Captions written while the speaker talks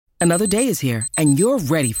Another day is here, and you're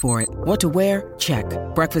ready for it. What to wear? Check.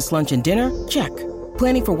 Breakfast, lunch, and dinner? Check.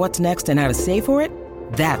 Planning for what's next and how to save for it?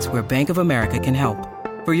 That's where Bank of America can help.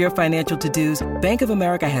 For your financial to-dos, Bank of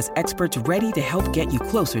America has experts ready to help get you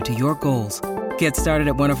closer to your goals. Get started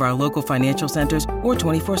at one of our local financial centers or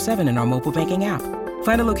 24/7 in our mobile banking app.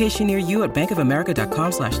 Find a location near you at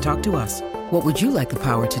bankofamerica.com/talktous. What would you like the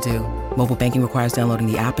power to do? Mobile banking requires downloading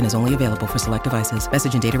the app and is only available for select devices.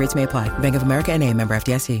 Message and data rates may apply. Bank of America N.A., member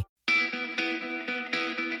FDIC.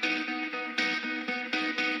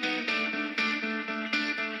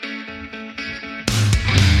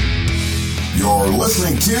 You're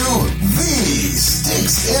listening to the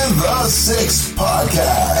Sticks in the Six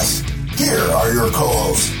podcast. Here are your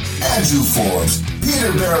co-hosts, Andrew Forbes,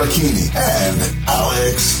 Peter Baracchini, and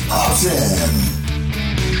Alex Hobson.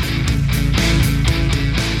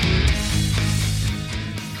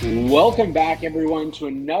 Welcome back, everyone, to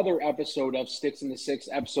another episode of Sticks in the Six,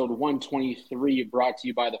 episode 123, brought to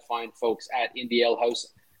you by the fine folks at Indie Ale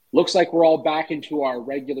House. Looks like we're all back into our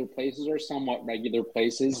regular places, or somewhat regular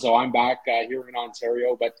places. So I'm back here in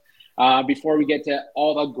Ontario. But before we get to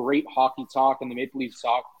all the great hockey talk and the Maple Leafs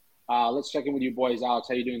talk, let's check in with you boys. Alex,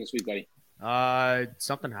 how you doing this week, buddy?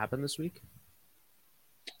 Something happened this week.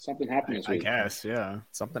 Something happened this week. I guess, yeah.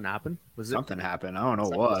 Something happened. Something happened. I don't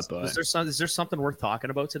know what, but is there something worth talking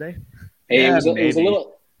about today? Hey, yeah, it was a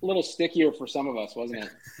little stickier for some of us, wasn't it?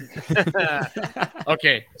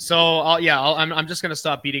 Okay, so I'm just gonna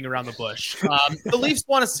stop beating around the bush. The Leafs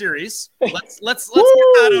won a series. Let's get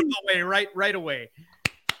that out of the way right away.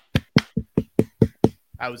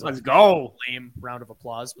 Let's go. Lame round of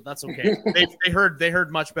applause, but that's okay. They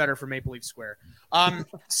heard much better from Maple Leaf Square.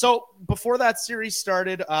 So before that series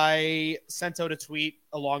started, I sent out a tweet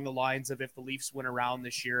along the lines of, if the Leafs win a round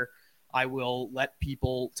this year, I will let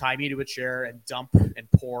people tie me to a chair and dump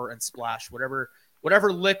and pour and splash whatever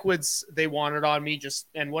liquids they wanted on me,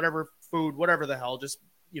 and whatever food, whatever the hell, just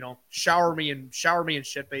shower me in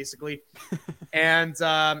shit basically. And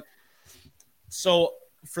so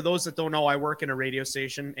for those that don't know, I work in a radio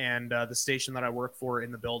station, and the station that I work for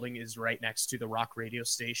in the building is right next to the Rock radio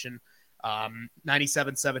station.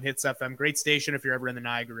 97.7 Hits FM, great station if you're ever in the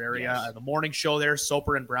Niagara area. Yes. The morning show there,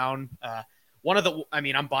 Soper and Brown,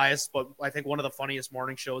 I'm biased, but I think one of the funniest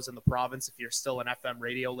morning shows in the province if you're still an FM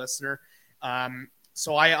radio listener.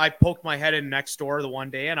 So I poked my head in next door the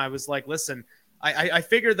one day, and I was like, listen, I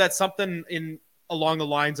figured that something along the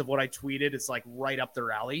lines of what I tweeted is like right up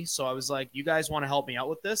their alley. So I was like, you guys want to help me out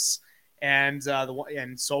with this? And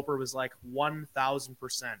Soper was like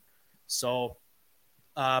 1,000%. So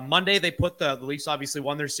Monday they put the Leafs obviously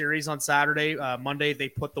won their series on Saturday. Monday they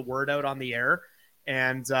put the word out on the air,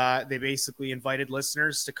 and they basically invited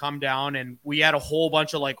listeners to come down, and we had a whole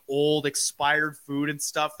bunch of like old expired food and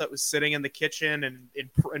stuff that was sitting in the kitchen and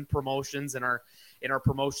in promotions in our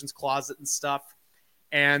promotions closet and stuff.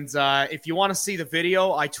 And if you want to see the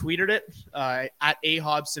video, I tweeted it at A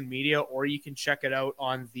Hobson Media, or you can check it out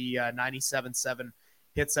on the 97.7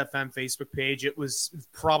 Hits FM Facebook page. It was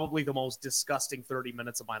probably the most disgusting 30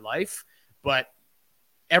 minutes of my life, but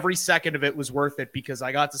every second of it was worth it because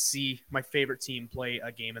I got to see my favorite team play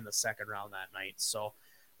a game in the second round that night. So,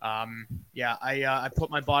 I put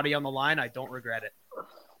my body on the line. I don't regret it.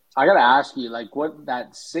 I got to ask you, like, what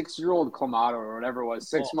that 6-year-old Clamato or whatever it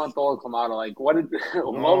was, 6-month-old Clamato, like, what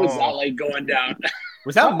was that like going down?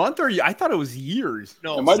 Was that a month or I thought it was years?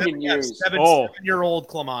 No, it might have been years. 7-year-old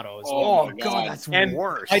Clamato. Oh, God, that's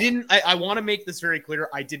worse. I want to make this very clear.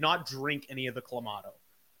 I did not drink any of the Clamato.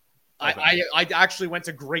 Okay. I actually went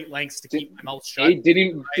to great lengths to keep my mouth shut. Hey,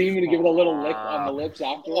 didn't even give it a little lick on the lips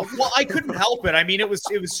afterwards? Well, I couldn't help it. I mean, it was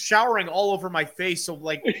showering all over my face, so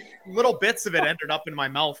like little bits of it ended up in my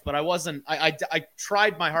mouth. But I wasn't. I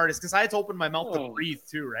tried my hardest because I had to open my mouth to breathe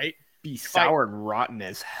too, right? Be sour and rotten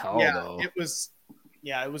as hell. Yeah, though. It was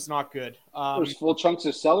not good. There's full chunks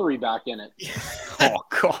of celery back in it. Oh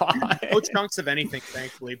God, no chunks of anything,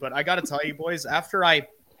 thankfully. But I got to tell you, boys, after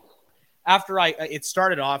it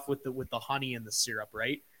started off with the honey and the syrup,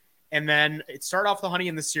 right? And then it started off the honey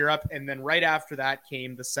and the syrup, and then right after that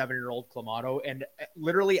came the 7-year-old Clamato. And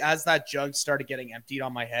literally, as that jug started getting emptied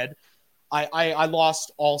on my head, I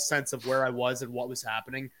lost all sense of where I was and what was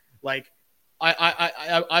happening. Like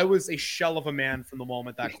I was a shell of a man from the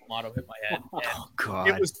moment that Clamato hit my head. Oh God,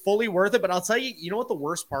 it was fully worth it. But I'll tell you, you know what the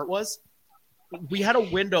worst part was? We had a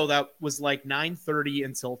window that was like 9:30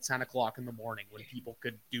 until 10 o'clock in the morning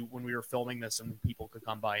when we were filming this and people could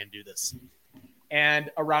come by and do this. And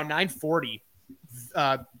around 9:40,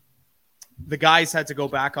 the guys had to go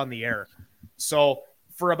back on the air. So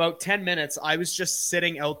for about 10 minutes, I was just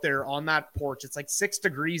sitting out there on that porch. It's like 6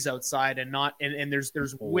 degrees outside and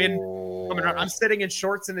there's wind coming around. I'm sitting in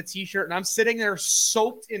shorts and a t-shirt and I'm sitting there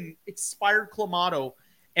soaked in expired Clamato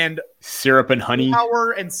and syrup and honey,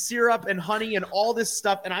 flour and syrup and honey and all this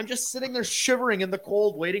stuff. And I'm just sitting there shivering in the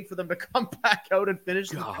cold, waiting for them to come back out and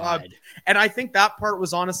finish the job. And I think that part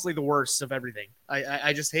was honestly the worst of everything.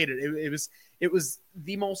 I just hated it. It was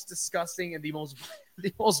the most disgusting and the most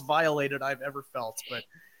violated I've ever felt, but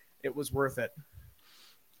it was worth it.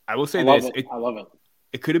 I will say I love it.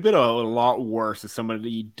 It could have been a lot worse if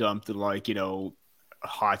somebody dumped like,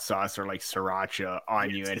 hot sauce or like sriracha on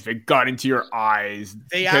you, and if it got into your eyes,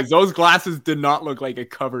 because those glasses did not look like it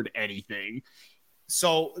covered anything.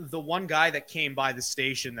 So the one guy that came by the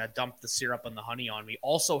station that dumped the syrup and the honey on me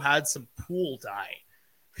also had some pool dye.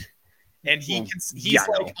 And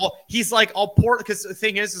he's like, I'll pour it. Because the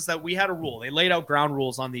thing is that we had a rule. They laid out ground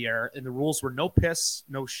rules on the air, and the rules were no piss,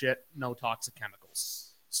 no shit, no toxic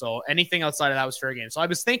chemicals. So anything outside of that was fair game. So I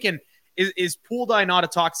was thinking, is pool dye not a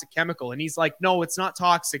toxic chemical? And he's like, no, it's not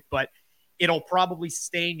toxic, but it'll probably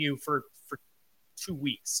stain you for 2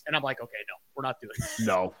 weeks. And I'm like, okay, no, we're not doing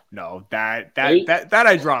it. No, that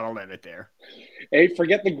I draw the limit there. Hey,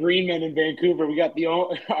 forget the green men in Vancouver. We got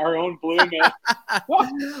our own blue men.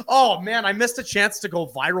 Oh man, I missed a chance to go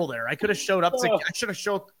viral there. I could have showed up.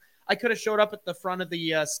 I could have showed up at the front of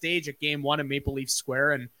the stage at Game 1 in Maple Leaf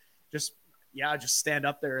Square and just stand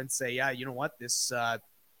up there and say, you know what, this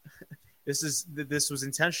was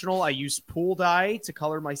intentional. I used pool dye to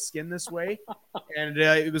color my skin this way, and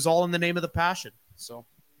it was all in the name of the passion. So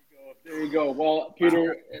there you go. Well,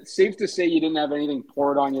 Peter, it's safe to say you didn't have anything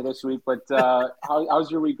poured on you this week, but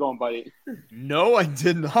how's your week going, buddy? No, I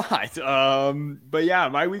did not. But yeah,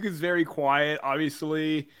 my week is very quiet.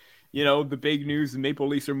 Obviously, the big news: the Maple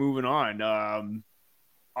Leafs are moving on.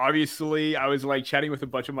 Obviously, I was like chatting with a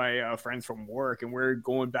bunch of my friends from work, and we're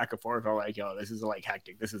going back and forth. I'm like, "Yo, this is like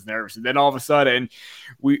hectic. This is nervous." And then all of a sudden,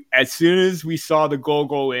 as soon as we saw the goal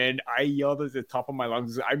go in, I yelled at the top of my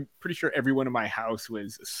lungs. I'm pretty sure everyone in my house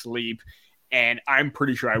was asleep, and I'm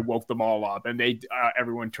pretty sure I woke them all up. And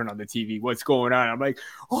everyone turned on the TV. What's going on? I'm like,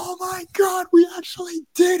 "Oh my god, we actually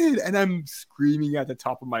did it!" And I'm screaming at the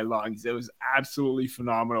top of my lungs. It was absolutely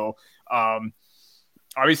phenomenal.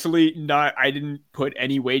 Obviously not. I didn't put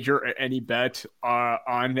any wager or any bet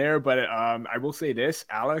on there, but I will say this,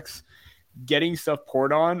 Alex, getting stuff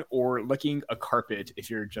poured on or licking a carpet if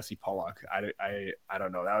you're Jesse Pollock. I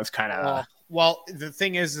don't know. That was kind of well. The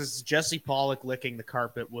thing is Jesse Pollock licking the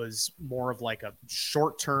carpet was more of like a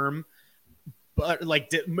short term, but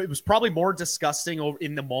like it was probably more disgusting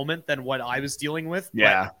in the moment than what I was dealing with.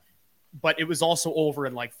 Yeah. But it was also over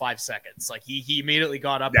in like 5 seconds. Like he immediately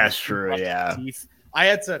got up. That's true. Yeah. I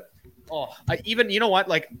had to. You know what?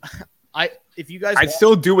 Like, if you guys, I'd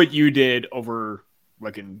still do what you did over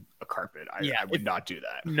licking a carpet. I would not do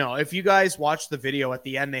that. No, if you guys watched the video at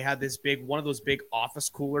the end, they had this one of those big office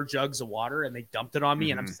cooler jugs of water, and they dumped it on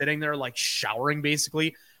me, and I'm sitting there like showering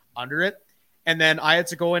basically under it. And then I had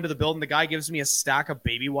to go into the building. The guy gives me a stack of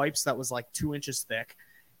baby wipes that was like 2 inches thick,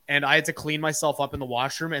 and I had to clean myself up in the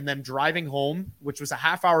washroom. And then driving home, which was a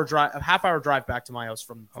half hour drive back to my house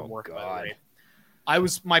from work. God. By the way.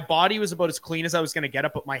 My body was about as clean as I was going to get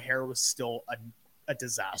it, but my hair was still a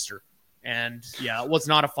disaster. And yeah, it was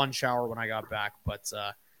not a fun shower when I got back, but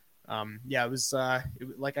it was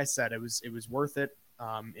like I said, it was worth it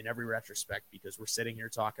in every retrospect, because we're sitting here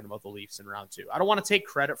talking about the Leafs in round 2. I don't want to take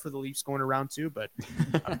credit for the Leafs going to round 2, but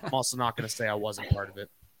I'm also not going to say I wasn't part of it.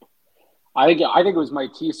 I think it was my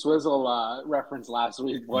T-Swizzle reference last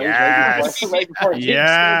week, boys. Yes. Right before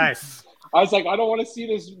Yes. I was like, I don't want to see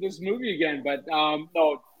this movie again. But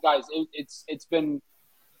no, guys, it's been,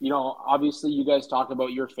 obviously you guys talk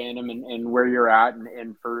about your fandom and where you're at.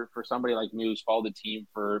 And for somebody like me who's followed the team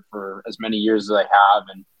for as many years as I have,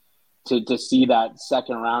 and to see that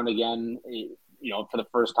second round again, for the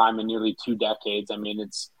first time in nearly 2 decades, I mean,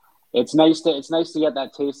 it's nice to get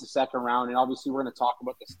that taste of second round. And obviously we're going to talk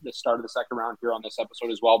about the start of the second round here on this episode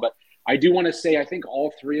as well. But I do want to say, I think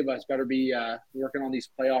all 3 of us better be working on these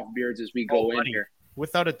playoff beards as we go in here.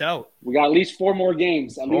 Without a doubt. We got at least 4 more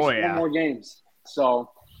games. Four more games. So,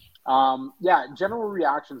 general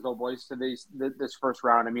reactions, though, boys, to this first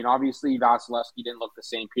round. I mean, obviously, Vasilevsky didn't look the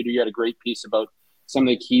same. Peter, you had a great piece about some of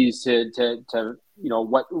the keys to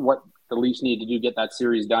what the Leafs need to do to get that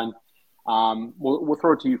series done. We'll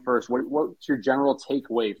throw it to you first. What's your general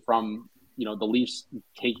takeaway from the Leafs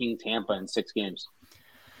taking Tampa in 6 games?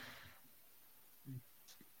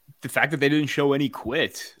 The fact that they didn't show any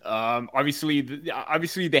quit. Obviously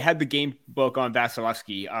they had the game book on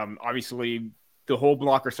Vasilevsky. Obviously the whole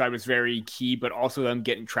blocker side was very key, but also them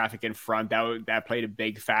getting traffic in front that played a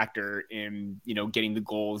big factor in, you know, getting the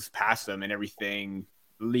goals past them and everything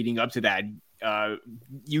leading up to that.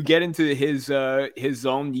 You get into his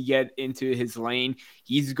zone, you get into his lane,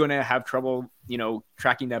 he's gonna have trouble, you know,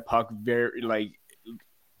 tracking that puck. Very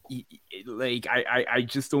I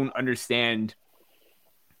just don't understand.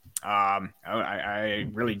 I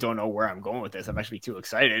really don't know where I'm going with this. I'm actually too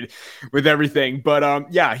excited with everything, but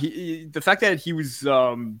the fact that he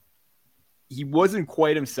wasn't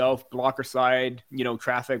quite himself, blocker side, you know,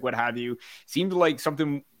 traffic, what have you, seemed like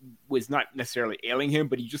something was not necessarily ailing him,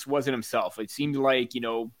 but he just wasn't himself. It seemed like, you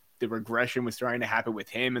know, the regression was starting to happen with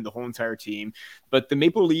him and the whole entire team. But the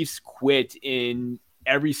Maple Leafs quit in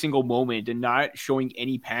every single moment and not showing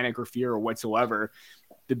any panic or fear or whatsoever.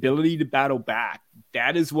 The ability to battle back,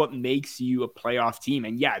 that is what makes you a playoff team.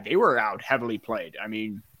 And yeah, they were out heavily played. I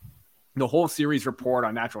mean, the whole series report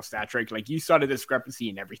on natural stat trick, like you saw the discrepancy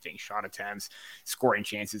in everything: shot attempts, scoring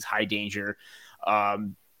chances, high danger.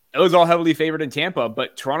 It was all heavily favored in Tampa,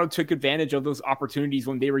 but Toronto took advantage of those opportunities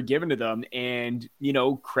when they were given to them. And, you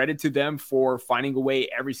know, credit to them for finding a way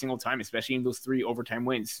every single time, especially in those 3 overtime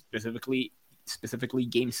wins, specifically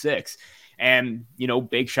game 6. And, you know,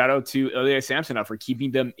 big shout out to Ilya Samsonov for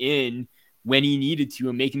keeping them in when he needed to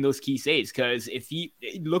and making those key saves. Because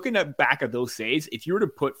looking back at those saves, if you were to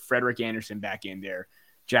put Frederik Andersen back in there,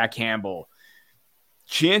 Jack Campbell,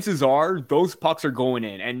 chances are those pucks are going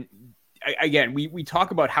in. And again, we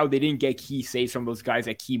talk about how they didn't get key saves from those guys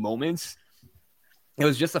at key moments. It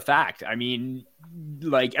was just a fact. I mean,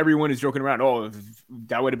 like everyone is joking around, oh,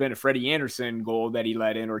 that would have been a Freddie Andersen goal that he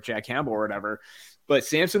let in, or Jack Campbell or whatever. But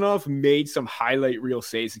Samsonov made some highlight reel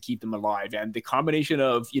saves to keep them alive. And the combination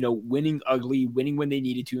of, you know, winning ugly, winning when they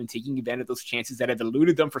needed to, and taking advantage of those chances that had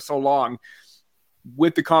eluded them for so long,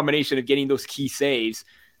 with the combination of getting those key saves,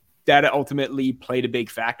 that ultimately played a big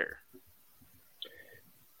factor.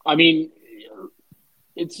 I mean,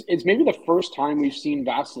 it's maybe the first time we've seen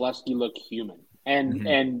Vasilevsky look human.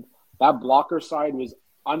 And that blocker side was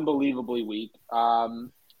unbelievably weak.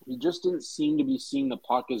 He just didn't seem to be seeing the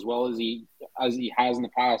puck as well as he has in the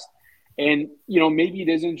past. And, you know, maybe it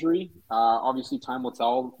is injury. Obviously, time will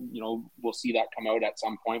tell. You know, we'll see that come out at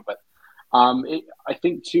some point. But I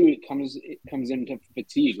think, too, it comes into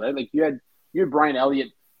fatigue, right? Like you had Brian Elliott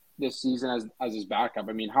this season as his backup.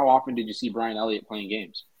 I mean, how often did you see Brian Elliott playing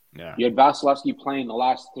games? Yeah. You had Vasilevsky playing the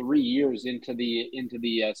last 3 years into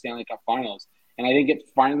the Stanley Cup Finals. And I think it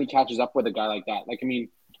finally catches up with a guy like that. Like, I mean,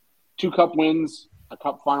 2 cup wins, a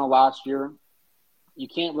cup final last year. You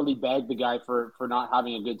can't really beg the guy for not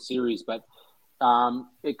having a good series, but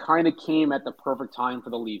it kind of came at the perfect time for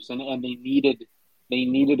the Leafs, and they needed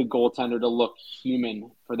a goaltender to look human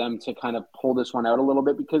for them to kind of pull this one out a little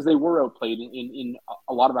bit, because they were outplayed in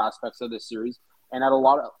a lot of aspects of this series, and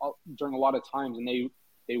during a lot of times, and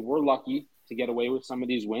they were lucky to get away with some of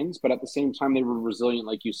these wins, but at the same time they were resilient,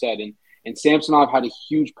 like you said, and Samsonov had a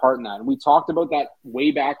huge part in that. And we talked about that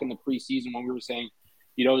way back in the preseason when we were saying,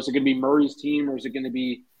 you know, is it going to be Murray's team or is it going to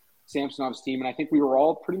be Samsonov's team? And I think we were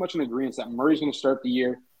all pretty much in agreement that Murray's going to start the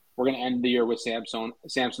year. We're going to end the year with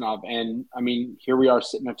Samsonov. And, I mean, here we are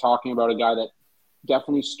sitting there talking about a guy that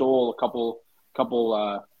definitely stole a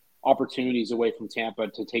couple opportunities away from Tampa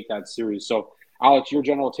to take that series. So, Alex, your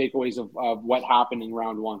general takeaways of what happened in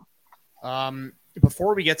round 1.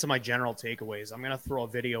 Before we get to my general takeaways, I'm going to throw a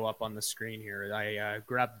video up on the screen here. I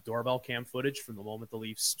grabbed the doorbell cam footage from the moment the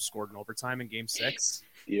Leafs scored in overtime in Game 6.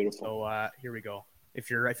 Beautiful. So here we go. If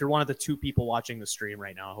you're one of the 2 people watching the stream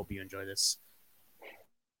right now, I hope you enjoy this.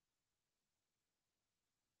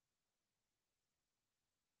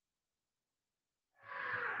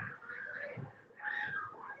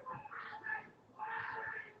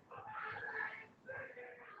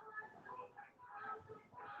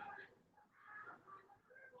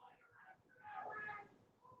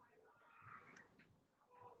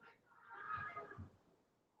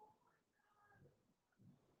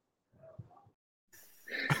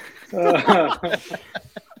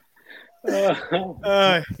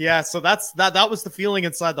 Yeah, so that was the feeling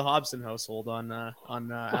inside the Hobson household on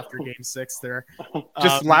after Game 6 there.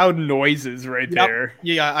 Just loud noises there.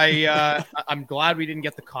 Yeah, I'm glad we didn't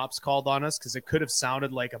get the cops called on us, because it could have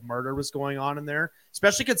sounded like a murder was going on in there,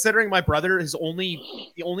 especially considering my brother, the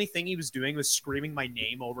only thing he was doing was screaming my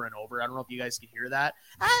name over and over. I don't know if you guys could hear that.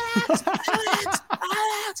 Alex.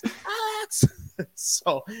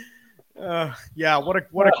 So yeah,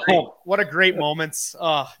 what a great moments.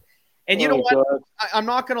 And you know what? God. I'm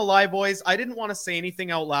not going to lie, boys. I didn't want to say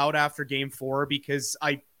anything out loud after Game 4 because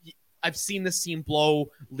I've seen this team blow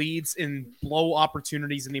leads and blow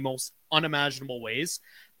opportunities in the most unimaginable ways.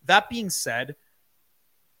 That being said,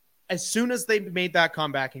 as soon as they made that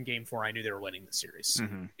comeback in Game 4, I knew they were winning the series.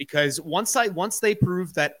 Mm-hmm. Because once they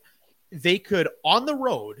proved that they could, on the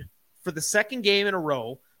road, for the second game in a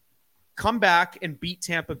row, come back and beat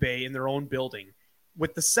Tampa Bay in their own building,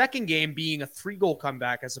 with the second game being a 3-goal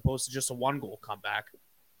comeback as opposed to just a 1-goal comeback.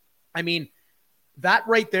 I mean, that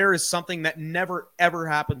right there is something that never, ever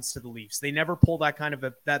happens to the Leafs. They never pull that kind of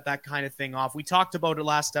that kind of thing off. We talked about it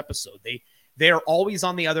last episode. They are always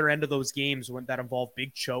on the other end of those games that involve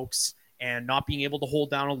big chokes and not being able to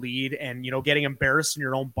hold down a lead and, getting embarrassed in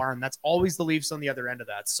your own barn. That's always the Leafs on the other end of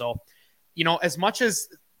that. So, as much as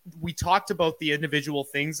we talked about the individual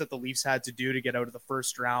things that the Leafs had to do to get out of the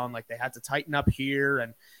first round, like they had to tighten up here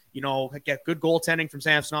and, get good goaltending from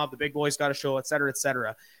Samsonov, the big boys got to show, et cetera, et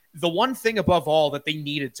cetera. The one thing above all that they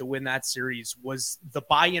needed to win that series was the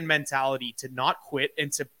buy-in mentality to not quit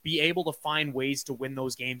and to be able to find ways to win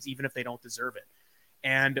those games, even if they don't deserve it.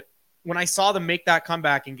 And when I saw them make that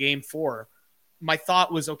comeback in Game 4, my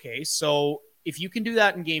thought was, okay, so if you can do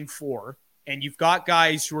that in Game 4, and you've got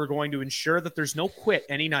guys who are going to ensure that there's no quit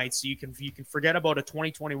any night, so you can forget about a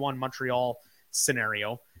 2021 Montreal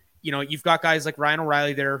scenario. You've got guys like Ryan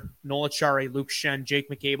O'Reilly there, Noel Acciari, Luke Schenn,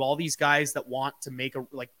 Jake McCabe, all these guys that want to make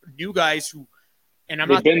new guys who, and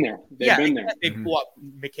They've been there. Well,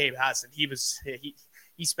 McCabe hasn't. He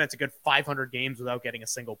spent a good 500 games without getting a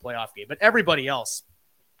single playoff game, but everybody else,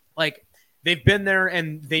 they've been there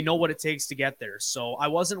and they know what it takes to get there. So I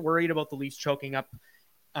wasn't worried about the Leafs choking up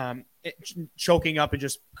and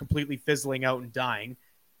just completely fizzling out and dying.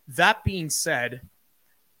 That being said,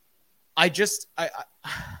 the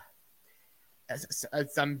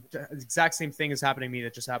exact same thing is happening to me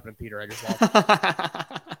that just happened to Peter. I just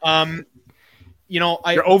lost.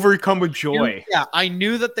 You're overcome with joy. I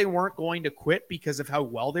knew that they weren't going to quit because of how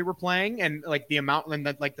well they were playing and the amount and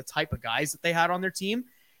the type of guys that they had on their team.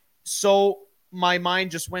 So my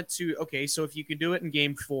mind just went to, okay, so if you can do it in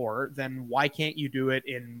Game 4, then why can't you do it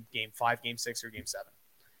in Game 5, Game 6, or Game 7?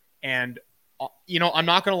 And I'm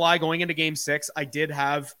not going to lie, going into Game 6, I did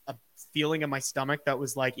have a feeling in my stomach that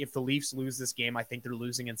was like, if the Leafs lose this game, I think they're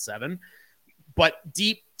losing in 7. But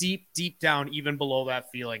deep down, even below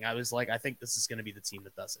that feeling, I was like, I think this is going to be the team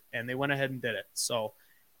that does it. And they went ahead and did it. So,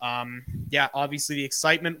 obviously the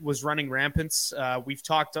excitement was running rampant. We've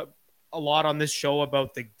talked a lot on this show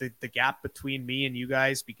about the gap between me and you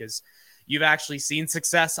guys because you've actually seen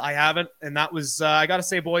success. I haven't. And that was, I got to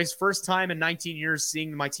say, boys, first time in 19 years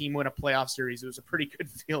seeing my team win a playoff series. It was a pretty good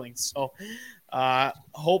feeling. So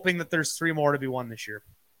hoping that there's 3 more to be won this year.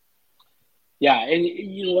 Yeah, and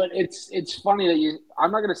you know what? It's funny that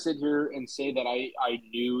I'm not going to sit here and say that I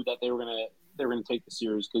knew that they were going to take the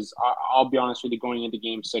series because I'll be honest with you, going into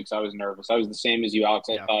Game 6, I was nervous. I was the same as you, Alex.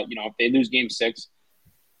 I thought, if they lose Game 6,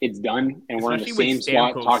 it's done, and we're in the same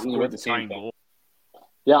spot talking about the same thing.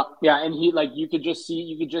 Yeah, and you could just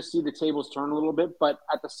see the tables turn a little bit, but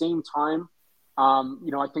at the same time,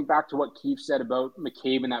 I think back to what Keefe said about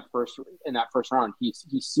McCabe in that first round.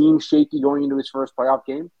 He seemed shaky going into his first playoff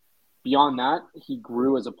game. Beyond that, he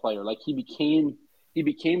grew as a player. He became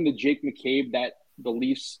the Jake McCabe that the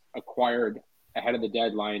Leafs acquired ahead of the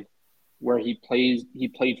deadline, where he played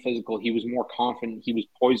physical. He was more confident. He was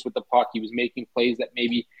poised with the puck. He was making plays that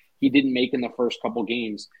maybe he didn't make in the first couple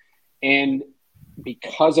games. And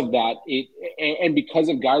because of that, and because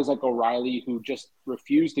of guys like O'Reilly who just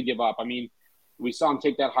refused to give up. I mean, we saw him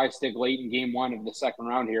take that high stick late in Game 1 of the second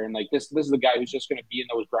round here, and this is the guy who's just going to be in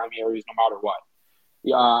those grimy areas no matter what.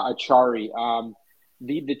 Acciari,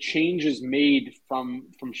 the changes made from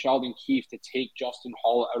Sheldon Keefe to take Justin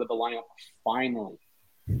Holl out of the lineup finally,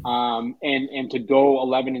 and to go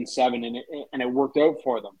 11-7, and it worked out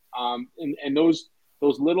for them. And those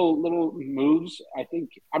little moves, I think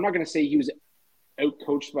I'm not going to say he was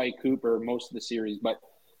out-coached by Cooper most of the series, but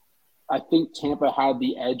I think Tampa had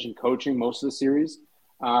the edge in coaching most of the series.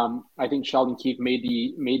 I think Sheldon Keefe made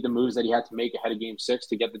the moves that he had to make ahead of Game 6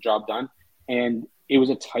 to get the job done, and it was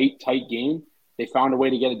a tight game. They found a way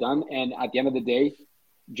to get it done, and at the end of the day,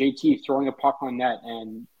 JT throwing a puck on net,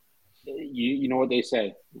 and you know what they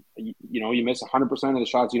say, you miss 100% of the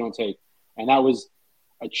shots you don't take, and that was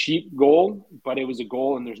a cheap goal, but it was a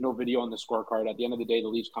goal, and there's no video on the scorecard. At the end of the day, the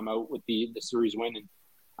Leafs come out with the series win, and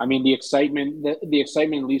I mean the excitement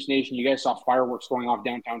in Leafs Nation. You guys saw fireworks going off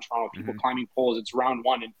downtown Toronto, people climbing poles. It's round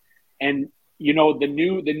 1, and the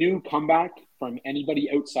new comeback from anybody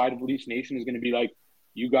outside of Leafs Nation is going to be like,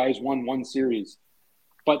 you guys won 1 series.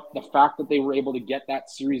 But the fact that they were able to get that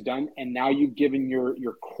series done, and now you've given your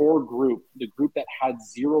core group, the group that had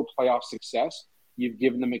 0 playoff success, you've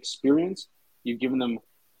given them experience, you've given them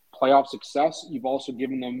playoff success, you've also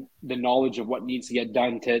given them the knowledge of what needs to get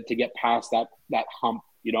done to get past that hump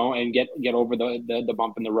and get over the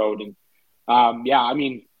bump in the road. And I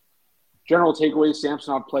mean, general takeaways,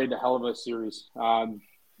 Samsonov played a hell of a series.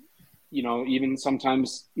 Even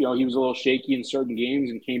sometimes, he was a little shaky in certain games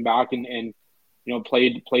and came back and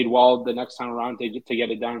played well the next time around to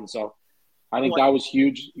get it done. So I think that was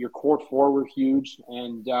huge. Your core four were huge,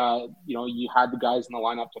 and you had the guys in the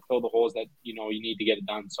lineup to fill the holes that you need to get it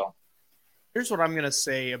done. So here's what I'm going to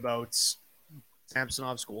say about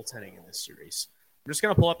Samsonov's goaltending in this series. I'm just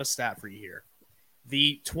going to pull up a stat for you here.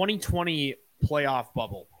 The 2020 playoff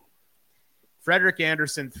bubble. Frederik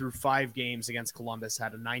Andersen through 5 games against Columbus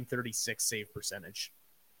had a .936 save percentage.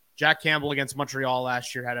 Jack Campbell against Montreal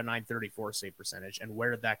last year had a .934 save percentage. And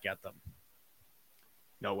where did that get them?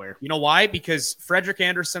 Nowhere. You know why? Because Frederik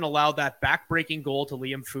Andersen allowed that back-breaking goal to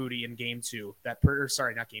Liam Foudy in Game 2. It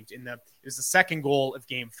was the second goal of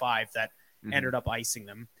Game 5 that ended up icing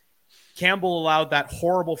them. Campbell allowed that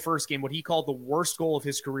horrible first game, what he called the worst goal of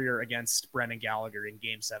his career against Brendan Gallagher in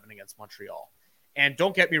Game 7 against Montreal. And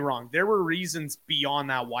don't get me wrong, there were reasons beyond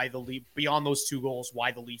that beyond those 2 goals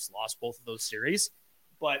why the Leafs lost both of those series.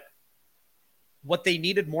 But what they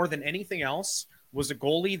needed more than anything else was a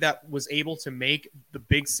goalie that was able to make the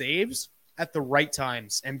big saves at the right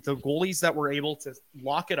times, and the goalies that were able to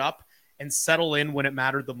lock it up and settle in when it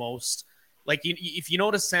mattered the most. Like, if you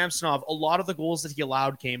notice Samsonov, a lot of the goals that he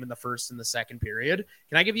allowed came in the first and the second period.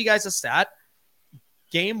 Can I give you guys a stat?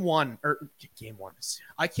 Game one.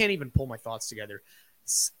 I can't even pull my thoughts together.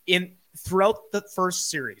 Throughout the first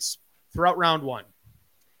series, throughout round 1,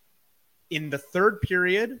 in the third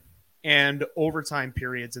period and overtime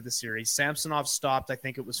periods of the series, Samsonov stopped, I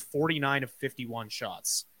think it was 49 of 51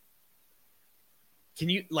 shots.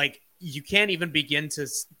 You can't even begin to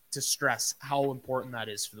stress how important that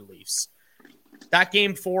is for the Leafs. That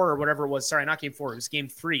Game 4 or whatever it was, sorry, not Game 4, it was Game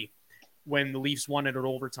 3 when the Leafs won it at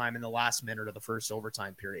overtime in the last minute of the first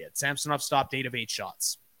overtime period. Samsonov stopped 8 of 8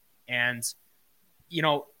 shots. And,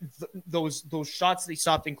 those shots that he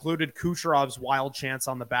stopped included Kucherov's wild chance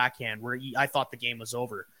on the backhand where I thought the game was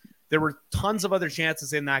over. There were tons of other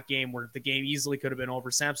chances in that game where the game easily could have been over.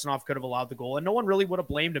 Samsonov could have allowed the goal, and no one really would have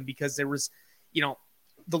blamed him because there was,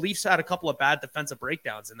 the Leafs had a couple of bad defensive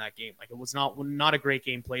breakdowns in that game. Like, it was not a great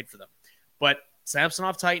game played for them. But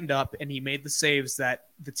Samsonov tightened up, and he made the saves that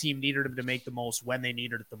the team needed him to make the most when they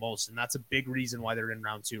needed it the most, and that's a big reason why they're in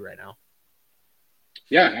round 2 right now.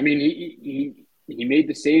 Yeah, I mean, he made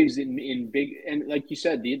the saves in big, and like you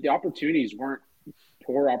said, the opportunities weren't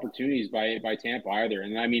poor opportunities by Tampa either.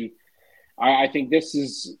 And I mean, I think this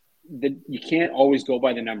is you can't always go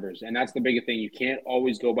by the numbers, and that's the biggest thing. You can't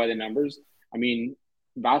always go by the numbers. I mean,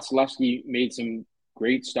 Vasilevsky made some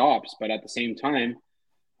great stops, but at the same time,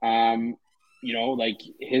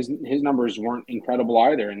 his numbers weren't incredible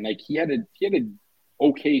either. And like he had an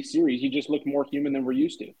okay series. He just looked more human than we're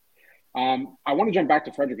used to. I want to jump back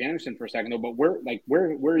to Frederik Andersen for a second though, but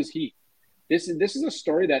where is he? This is a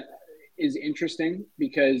story that is interesting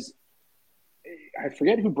because I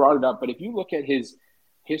forget who brought it up, but if you look at his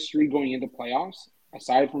history going into playoffs,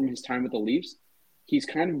 aside from his time with the Leafs, he's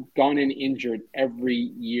kind of gone in injured every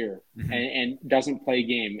year and doesn't play a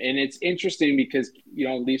game. And it's interesting because,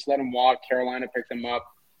 Leafs let him walk. Carolina picked him up.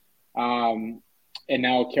 And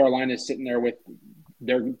now Carolina is sitting there with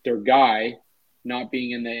their guy not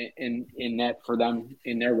being in net for them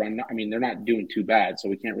in their run. I mean, they're not doing too bad, so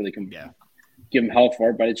we can't really give him hell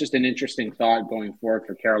for it. But it's just an interesting thought going forward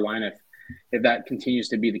for Carolina if that continues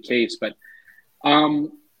to be the case. But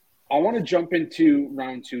I want to jump into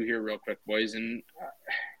round 2 here real quick, boys. And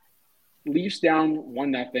Leafs down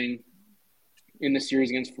 1-0 in the series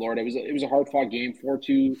against Florida. It was a hard-fought game,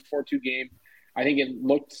 4-2 game. I think it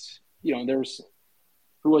looked, there was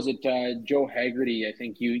 – who was it? Joe Haggerty, I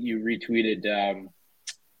think you retweeted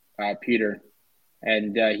Peter.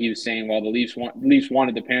 And he was saying, well, the Leafs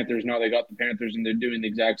wanted the Panthers. No, they got the Panthers, and they're doing the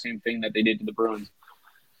exact same thing that they did to the Bruins.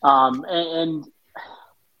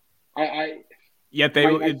 Yet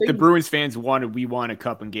the Bruins fans we won a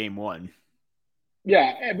cup in Game 1.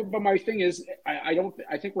 Yeah, but my thing is,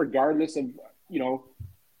 I think regardless of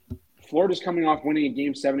Florida's coming off winning a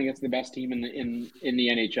Game 7 against the best team in the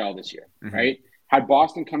NHL this year, right? Had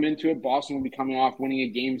Boston come into it, Boston would be coming off winning a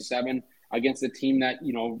Game 7 against a team that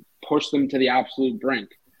pushed them to the absolute brink,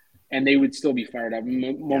 and they would still be fired up.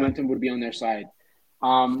 Momentum would be on their side.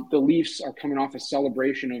 The Leafs are coming off a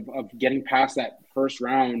celebration of getting past that first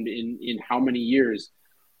round in how many years.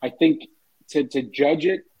 I think to judge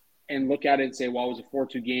it and look at it and say, well, it was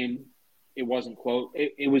a 4-2 game, it wasn't close.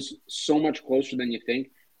 It was so much closer than you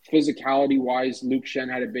think. Physicality-wise, Luke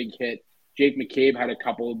Schenn had a big hit. Jake McCabe had a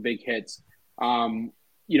couple of big hits.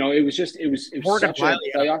 It was such a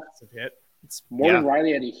playoff hit. Morgan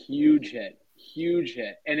Riley had a huge hit,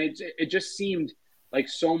 and it just seemed like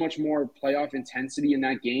so much more playoff intensity in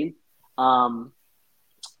that game.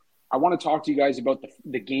 I want to talk to you guys about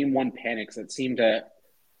the game one panics that seem to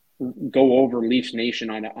go over Leafs Nation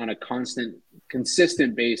on a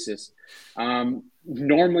consistent basis.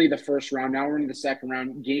 Normally the first round, now we're in the second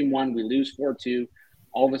round. Game one, we lose 4-2.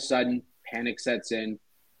 All of a sudden, panic sets in.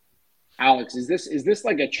 Alex, is this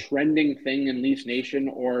like a trending thing in Leafs Nation,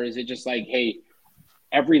 or is it just like, hey,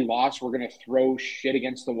 every loss we're going to throw shit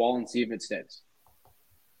against the wall and see if it sticks?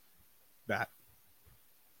 That.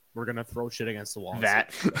 We're going to throw shit against the wall.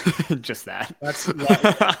 That. Just that. That's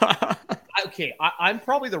okay. I'm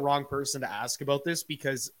probably the wrong person to ask about this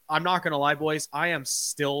because I'm not going to lie, boys. I am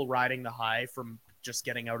still riding the high from just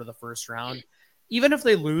getting out of the first round. Even if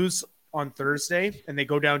they lose on Thursday and they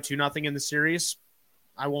go down 2-0 in the series,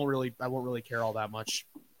 I won't really care all that much.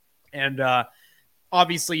 And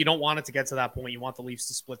obviously you don't want it to get to that point. You want the Leafs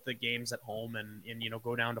to split the games at home and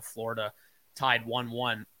go down to Florida tied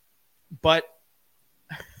 1-1. But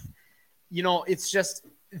it's just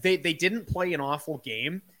they didn't play an awful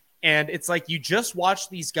game. And it's like you just watch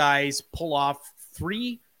these guys pull off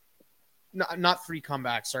three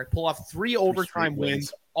overtime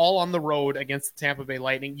wins all on the road against the Tampa Bay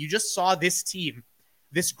Lightning. You just saw this team,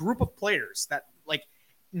 this group of players that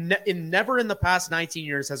never in the past 19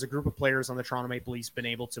 years has a group of players on the Toronto Maple Leafs been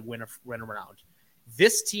able to win a round.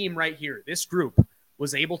 This team right here, this group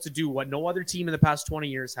was able to do what no other team in the past 20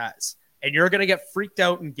 years has. And you're going to get freaked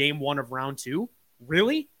out in game one of round two?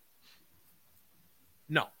 Really?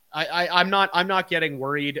 No, I'm not getting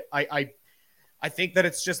worried. I think that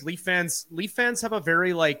it's just Leaf fans have a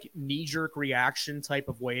very knee-jerk reaction type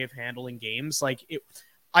of way of handling games.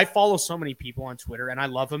 I follow so many people on Twitter and I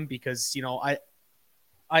love them because,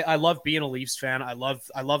 I love being a Leafs fan. I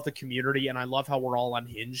love the community and I love how we're all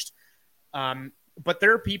unhinged. But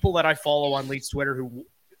there are people that I follow on Leafs Twitter who,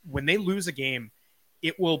 when they lose a game,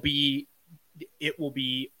 it will be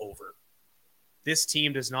over. This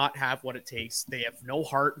team does not have what it takes. They have no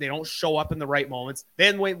heart. They don't show up in the right moments.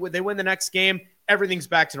 Then when they win the next game, everything's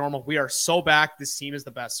back to normal. We are so back. This team is the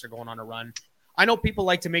best. They're going on a run. I know people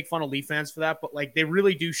like to make fun of Leaf fans for that, but they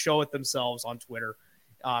really do show it themselves on Twitter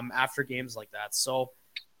after games like that. So,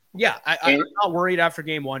 yeah, I'm not worried after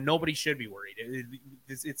game one. Nobody should be worried.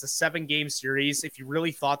 It's a 7-game series. If you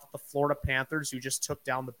really thought that the Florida Panthers, who just took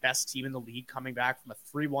down the best team in the league coming back from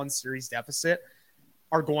a 3-1 series deficit,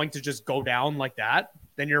 are going to just go down like that,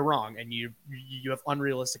 then you're wrong, and you have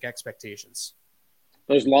unrealistic expectations.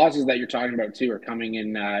 Those losses that you're talking about, too, are coming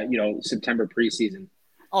in, September preseason.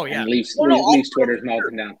 Oh, yeah. And Leafs Twitter's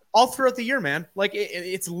melting down. All throughout the year, man.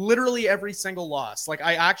 It's literally every single loss.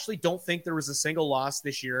 I actually don't think there was a single loss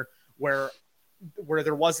this year where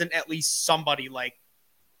there wasn't at least somebody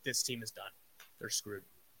this team is done. They're screwed.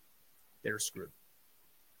 They're screwed.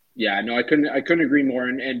 Yeah, no, I couldn't agree more.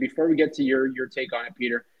 And before we get to your take on it,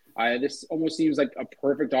 Peter, this almost seems like a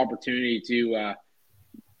perfect opportunity to,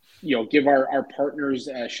 give our partners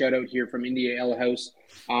a shout out here from India Ale House.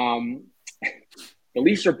 The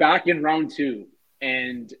Leafs are back in round 2,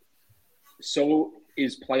 and so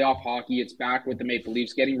is playoff hockey. It's back with the Maple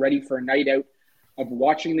Leafs, getting ready for a night out of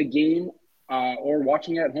watching the game or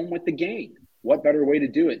watching it at home with the gang. What better way to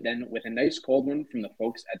do it than with a nice cold one from the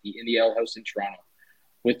folks at the India Ale House in Toronto?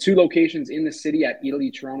 With 2 locations in the city at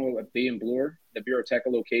Italy, Toronto, at Bay and Bloor, the Biroteca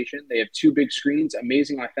location, they have 2 big screens,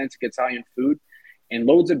 amazing authentic Italian food, and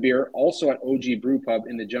loads of beer. Also at OG Brew Pub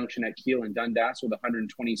in the Junction at Keele and Dundas with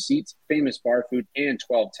 120 seats, famous bar food, and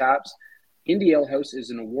 12 taps. India Ale House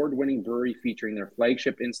is an award-winning brewery featuring their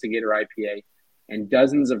flagship Instigator IPA and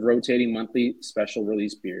dozens of rotating monthly special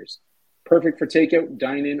release beers. Perfect for takeout,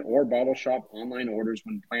 dine-in, or bottle shop online orders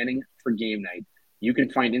when planning for game night. You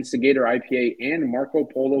can find Instigator IPA and Marco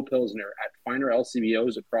Polo Pilsner at finer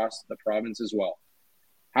LCBOs across the province as well.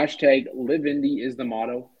 Hashtag Live Indie is the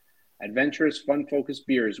motto. Adventurous, fun-focused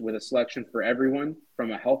beers with a selection for everyone,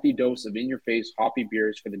 from a healthy dose of in-your-face hoppy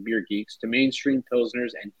beers for the beer geeks to mainstream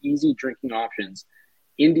pilsners and easy drinking options.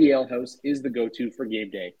 India Ale House is the go-to for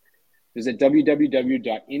game day. Visit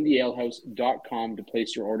www.indiaalehouse.com to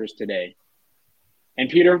place your orders today. And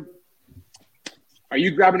Peter, are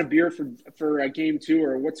you grabbing a beer for game 2,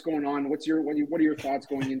 or what's going on? What are your thoughts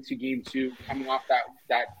going into game 2, coming off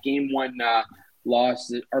that game 1 loss?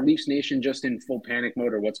 Are Leafs Nation just in full panic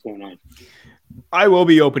mode, or what's going on? I will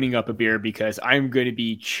be opening up a beer because I'm going to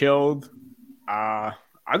be chilled.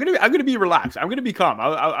 I'm gonna be relaxed. I'm gonna be calm.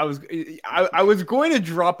 I was going to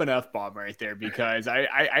drop an F-bomb right there because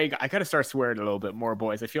I gotta start swearing a little bit more,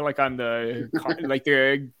 boys. I feel like I'm the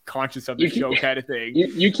conscious of the show kind of thing.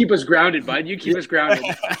 You keep us grounded, bud. You keep us grounded.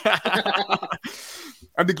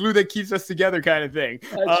 I'm the glue that keeps us together kind of thing.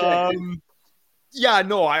 Yeah,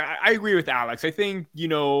 no, I agree with Alex. I think,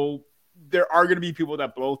 there are going to be people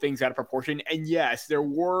that blow things out of proportion. And yes, there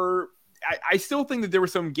were. I still think that there were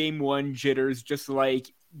some game one jitters, just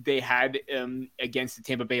like they had against the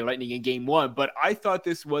Tampa Bay Lightning in game one. But I thought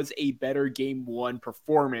this was a better game one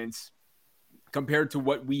performance compared to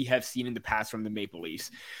what we have seen in the past from the Maple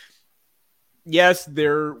Leafs. Yes,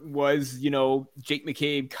 there was, Jake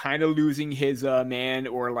McCabe kind of losing his man,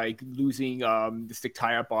 or like losing the stick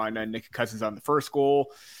tie up on Nick Cousins on the first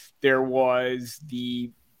goal. There was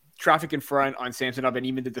the traffic in front on Samsonov, and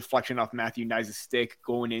even the deflection off Matthew Knies' stick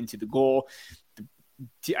going into the goal. The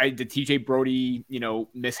TJ Brody,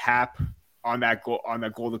 mishap on that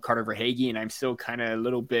goal to Carter Verhaeghe, and I'm still kind of a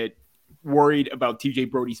little bit worried about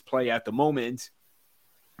TJ Brody's play at the moment.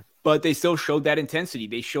 But they still showed that intensity.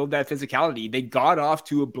 They showed that physicality. They got off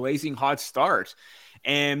to a blazing hot start.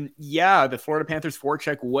 And yeah, the Florida Panthers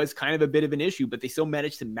forecheck was kind of a bit of an issue, but they still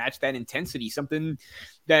managed to match that intensity, something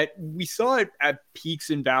that we saw it at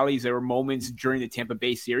peaks and valleys. There were moments during the Tampa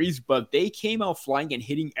Bay series, but they came out flying and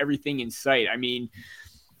hitting everything in sight. I mean,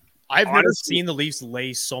 I've never seen the Leafs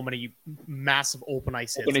lay so many massive open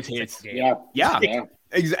ice hits. Yeah.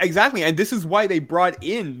 Exactly. And this is why they brought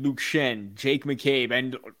in Luke Schenn, Jake McCabe,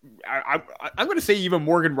 and I'm going to say even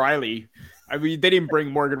Morgan Rielly. I mean, they didn't bring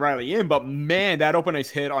Morgan Rielly in, but man, that open ice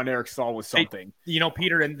hit on Eric Staal was something.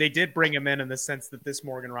 Peter, and they did bring him in the sense that this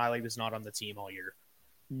Morgan Rielly was not on the team all year.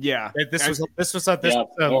 Yeah. This was a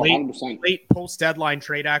late post-deadline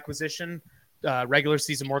trade acquisition. Regular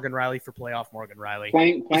season Morgan Rielly for playoff Morgan Rielly.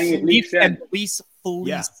 Playing with Leafs and Leafs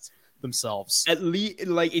fleeced themselves. At least,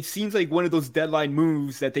 like, it seems like one of those deadline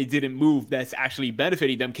moves that they didn't move that's actually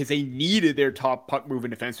benefiting them, because they needed their top puck moving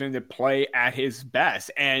defenseman to play at his best,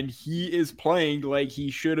 and he is playing like he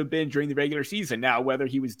should have been during the regular season. Now, whether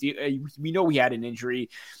he was, we know he had an injury,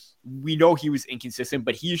 we know he was inconsistent,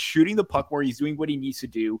 but he is shooting the puck where he's doing what he needs to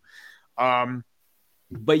do.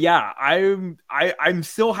 But yeah, I'm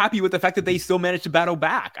still happy with the fact that they still managed to battle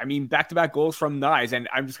back. I mean, back-to-back goals from Knies, and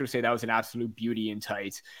I'm just going to say that was an absolute beauty in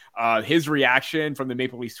tight. His reaction from the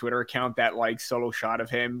Maple Leafs Twitter account, that like solo shot of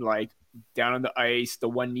him like down on the ice, the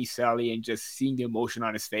one knee Sally, and just seeing the emotion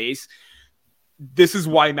on his face. This is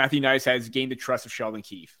why Matthew Knies has gained the trust of Sheldon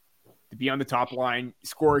Keefe to be on the top line,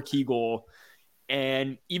 score a key goal,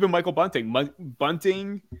 and even Michael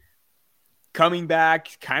Bunting coming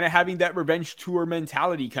back, kind of having that revenge tour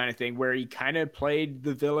mentality kind of thing, where he kind of played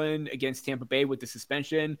the villain against Tampa Bay with the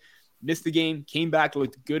suspension, missed the game, came back,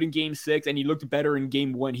 looked good in game 6, and he looked better in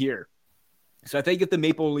game 1 here. So I think if the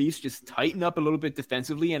Maple Leafs just tighten up a little bit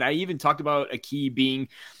defensively, and I even talked about a key being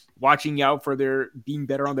watching out for their being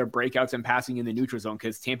better on their breakouts and passing in the neutral zone,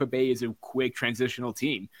 because Tampa Bay is a quick transitional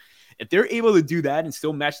team. If they're able to do that and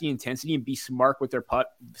still match the intensity and be smart with their puck,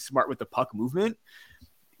 smart with the puck movement,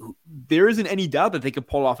 there isn't any doubt that they could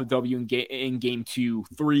pull off a W in game 2,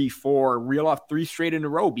 3, 4, reel off 3 straight in a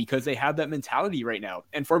row, because they have that mentality right now.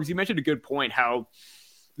 And Forbes, you mentioned a good point, how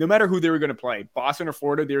no matter who they were going to play, Boston or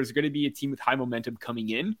Florida, there's going to be a team with high momentum coming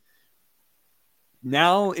in.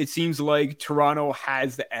 Now it seems like Toronto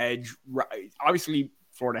has the edge. Obviously,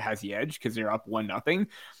 Florida has the edge because they're up 1-0.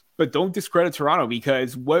 But don't discredit Toronto,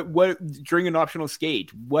 because what during an optional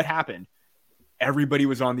skate, what happened? Everybody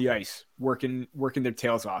was on the ice working their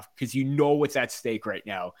tails off, because what's at stake right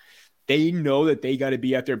now. They know that they got to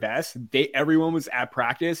be at their best. Everyone was at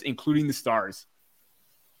practice, including the Stars.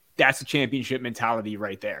 That's a championship mentality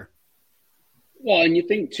right there. Well, and you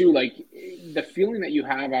think too, like the feeling that you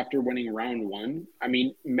have after winning round 1, I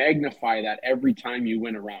mean, magnify that every time you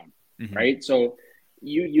win a round, right? So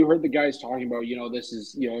you heard the guys talking about, this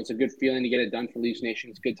is, it's a good feeling to get it done for Leafs Nation.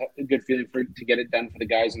 It's a good feeling to get it done for the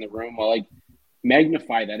guys in the room. Well, like,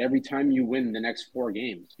 magnify that every time you win the next 4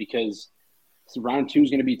 games, because round 2 is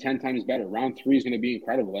going to be 10 times better. Round 3 is going to be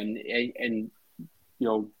incredible. And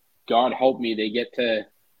God help me, they get to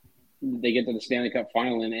the Stanley Cup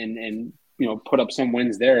final and put up some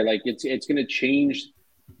wins there. Like it's going to change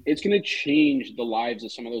the lives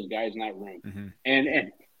of some of those guys in that room.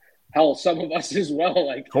 And hell, some of us as well.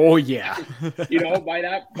 Like, oh yeah, by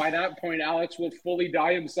that point, Alex will fully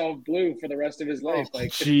dye himself blue for the rest of his life.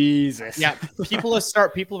 Like, Jesus. Yeah, people have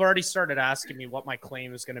already started asking me what my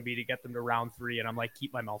claim is going to be to get them to round 3, and I'm like,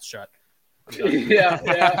 keep my mouth shut.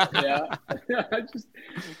 yeah.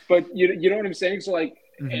 But you know what I'm saying? So like,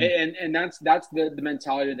 And that's the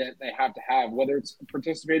mentality that they have to have, whether it's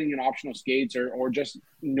participating in optional skates or just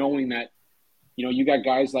knowing that, you got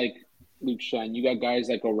guys like Luke Schenn, you got guys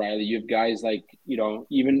like O'Reilly, you have guys like,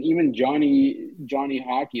 even Johnny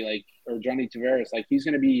Hockey, or Johnny Tavares,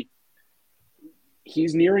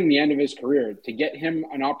 he's nearing the end of his career. To get him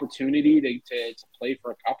an opportunity to play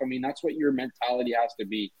for a cup, I mean, that's what your mentality has to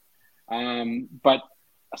be. But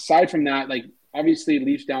aside from that, obviously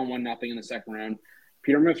Leafs down 1-0 in the second round.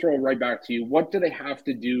 Peter, I'm going to throw it right back to you. What do they have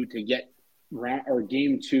to do to get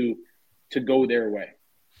game 2 to go their way?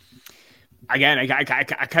 Again, I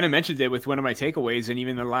kind of mentioned it with one of my takeaways and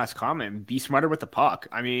even the last comment. Be smarter with the puck.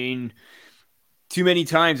 I mean, too many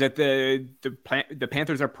times that the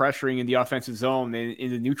Panthers are pressuring in the offensive zone and in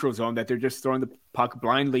the neutral zone that they're just throwing the puck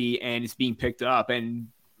blindly and it's being picked up and,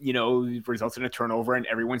 it results in a turnover and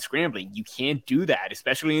everyone's scrambling. You can't do that,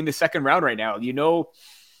 especially in the second round right now.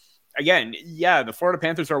 Again, yeah, the Florida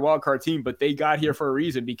Panthers are a wild card team, but they got here for a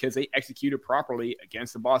reason because they executed properly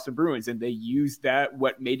against the Boston Bruins and they used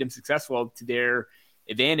what made them successful to their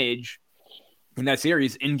advantage in that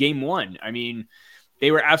series in game 1. I mean, they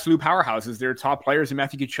were absolute powerhouses. Their top players in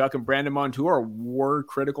Matthew Tkachuk and Brandon Montour were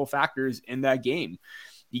critical factors in that game.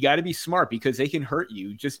 You got to be smart because they can hurt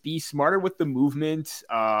you. Just be smarter with the movement.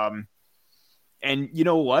 And you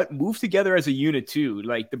know what? Move together as a unit too.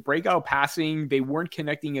 Like the breakout passing, they weren't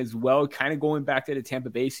connecting as well, kind of going back to the Tampa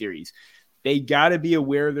Bay series. They got to be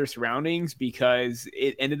aware of their surroundings because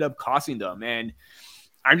it ended up costing them. And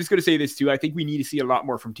I'm just going to say this too. I think we need to see a lot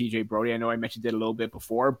more from TJ Brodie. I know I mentioned it a little bit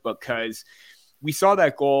before, because we saw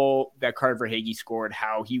that goal that Carter Verhaeghe scored,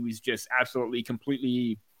 how he was just absolutely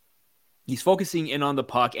completely, he's focusing in on the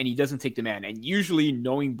puck and he doesn't take the man. And usually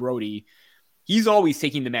knowing Brodie, he's always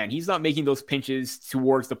taking the man. He's not making those pinches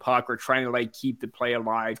towards the puck or trying to keep the play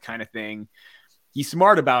alive kind of thing. He's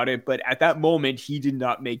smart about it, but at that moment, he did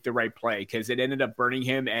not make the right play because it ended up burning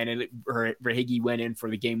him and Verhaeghe went in for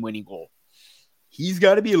the game-winning goal. He's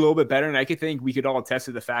got to be a little bit better, and I think we could all attest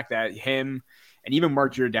to the fact that him and even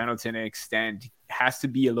Mark Giordano to an extent has to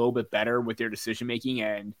be a little bit better with their decision-making,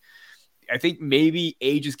 and I think maybe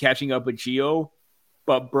age is catching up with Gio,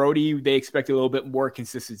 but Brodie, they expect a little bit more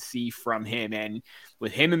consistency from him. And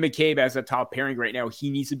with him and McCabe as a top pairing right now, he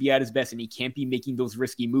needs to be at his best, and he can't be making those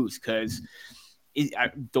risky moves because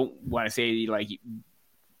I don't want to say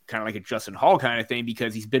kind of like a Justin Hall kind of thing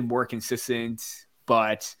because he's been more consistent,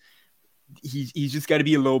 but he's just got to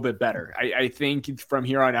be a little bit better. I think from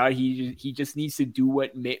here on out, he just needs to do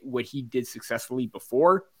what he did successfully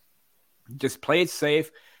before. Just play it safe,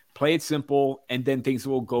 play it simple, and then things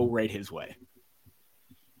will go right his way.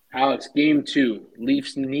 Alex, game 2,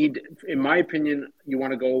 Leafs need, in my opinion, you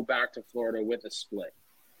want to go back to Florida with a split.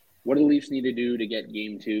 What do the Leafs need to do to get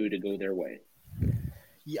game 2 to go their way?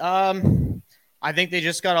 I think they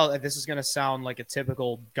just got to, this is going to sound like a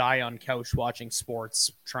typical guy on couch watching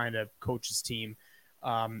sports, trying to coach his team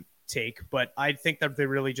take, but I think that they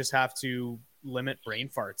really just have to limit brain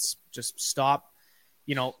farts. Just stop,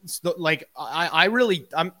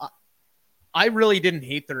 I really didn't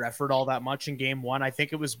hate their effort all that much in game 1. I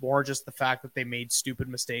think it was more just the fact that they made stupid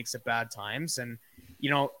mistakes at bad times. And,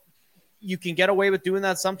 you can get away with doing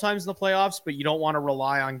that sometimes in the playoffs, but you don't want to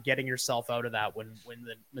rely on getting yourself out of that when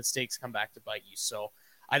the mistakes come back to bite you. So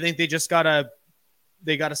I think they just got to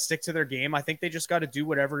stick to their game. I think they just got to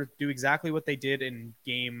do exactly what they did in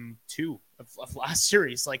game 2 of last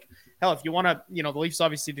series. Like, hell, if you want to, the Leafs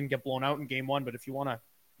obviously didn't get blown out in game 1, but if you want to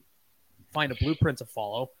find a blueprint to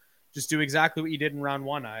follow, just do exactly what you did in round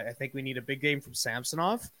 1. I think we need a big game from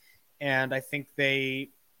Samsonov, and I think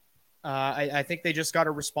they just got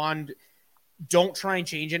to respond. Don't try and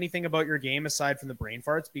change anything about your game aside from the brain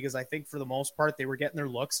farts, because I think for the most part they were getting their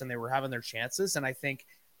looks and they were having their chances. And I think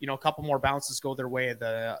a couple more bounces go their way,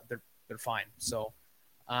 they're fine. So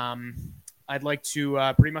I'd like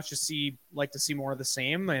to pretty much just see more of the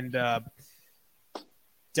same, and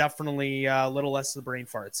definitely a little less of the brain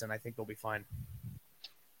farts, and I think they'll be fine.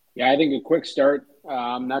 Yeah, I think a quick start,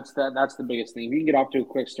 that's the biggest thing. If you can get off to a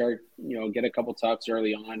quick start, get a couple tucks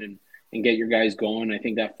early on and get your guys going, I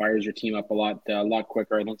think that fires your team up a lot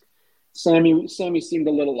quicker. I think Sammy seemed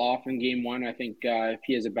a little off in game 1. I think if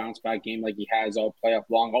he has a bounce back game like he has all playoff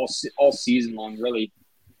long, all season long, really,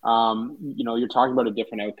 you're talking about a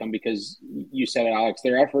different outcome, because you said it, Alex,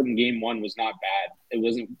 their effort in game 1 was not bad. It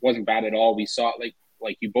wasn't bad at all. We saw it,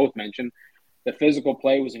 like you both mentioned, the physical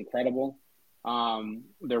play was incredible.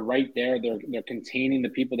 They're right there. They're containing the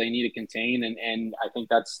people they need to contain, and I think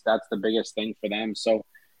that's the biggest thing for them. So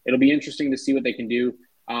it'll be interesting to see what they can do.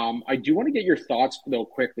 I do want to get your thoughts though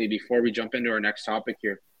quickly before we jump into our next topic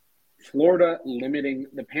here.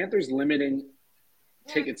 The Panthers limiting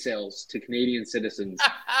ticket sales to Canadian citizens.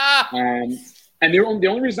 And the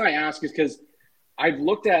only reason I ask is because I've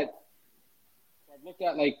looked at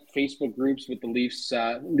like Facebook groups with the Leafs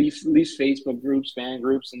Facebook groups, fan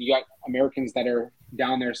groups, and you got Americans that are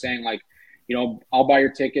down there saying like, you know, I'll buy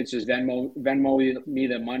your tickets, just Venmo me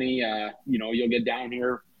the money. You know, you'll get down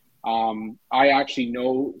here. I actually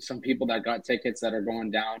know some people that got tickets that are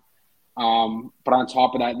going down. But on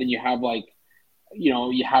top of that, then you have like, you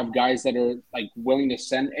know, you have guys that are like willing to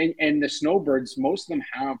send, and the Snowbirds, most of them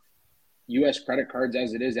have U.S. credit cards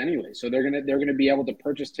as it is anyway, so they're gonna be able to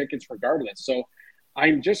purchase tickets regardless. So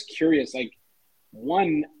I'm just curious, like,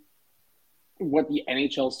 one, what the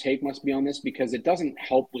NHL's take must be on this, because it doesn't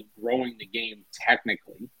help with growing the game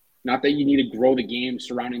technically. Not that you need to grow the game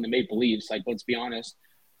surrounding the Maple Leafs, like, let's be honest,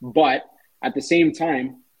 but at the same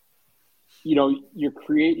time, you know, you're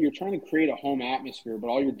trying to create a home atmosphere, but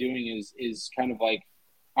all you're doing is kind of like,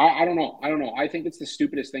 I don't know. I think it's the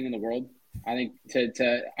stupidest thing in the world. I think I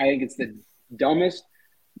think it's the dumbest,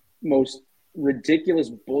 most ridiculous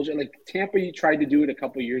bullshit. Like Tampa, you tried to do it a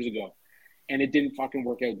couple years ago, and it didn't fucking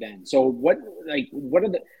work out then. So what are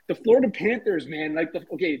the Florida Panthers, man? Like the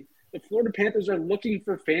Florida Panthers are looking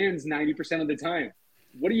for fans 90% of the time.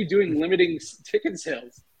 What are you doing limiting ticket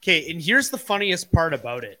sales? Okay, and here's the funniest part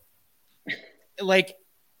about it. Like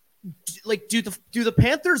do the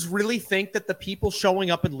Panthers really think that the people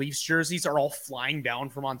showing up in Leafs jerseys are all flying down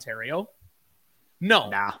from Ontario? No.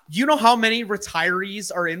 Nah. You know how many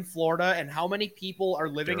retirees are in Florida and how many people are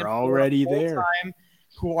living in Florida already there time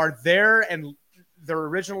who are there, and they're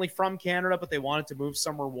originally from Canada, but they wanted to move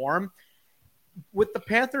somewhere warm. With the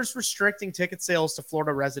Panthers restricting ticket sales to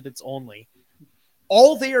Florida residents only,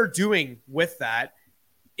 all they are doing with that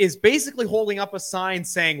is basically holding up a sign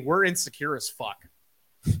saying we're insecure as fuck.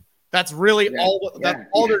 That's really all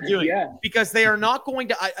they're doing, because they are not going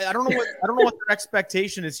to. I don't know what their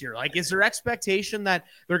expectation is here. Like, is their expectation that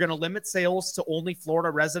they're going to limit sales to only Florida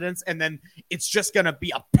residents, and then it's just going to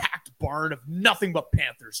be a packed barn of nothing but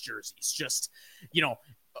Panthers jerseys? Just, you know,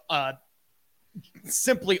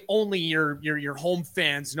 simply only your home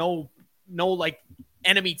fans. No like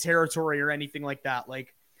enemy territory or anything like that.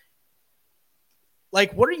 Like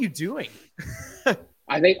what are you doing?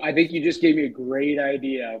 I think you just gave me a great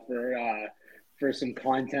idea for some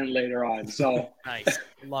content later on. So nice,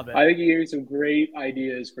 love it. I think you gave me some great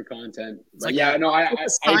ideas for content. But I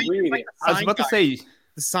agree with you. I was about to say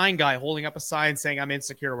the sign guy holding up a sign saying I'm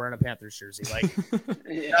insecure wearing a Panthers jersey. Like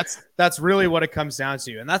that's really what it comes down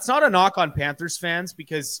to, and that's not a knock on Panthers fans,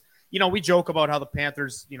 because you know we joke about how the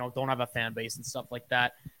Panthers don't have a fan base and stuff like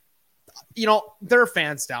that. You know, there are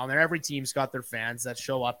fans down there. Every team's got their fans that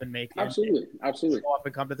show up and make absolutely show up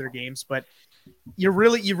and come to their games. But you're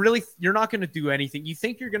not going to do anything. You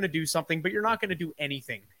think you're going to do something, but you're not going to do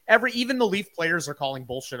anything. Even the Leaf players are calling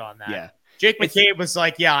bullshit on that. Yeah. Jake McCabe was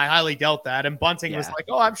like, "Yeah, I highly doubt that," and Bunting was like,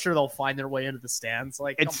 "Oh, I'm sure they'll find their way into the stands."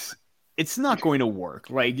 Like, it's not going to work.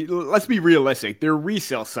 Like, let's be realistic. They're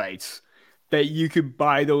resale sites that you could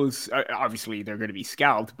buy those. Obviously, they're going to be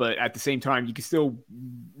scalped, but at the same time, you can still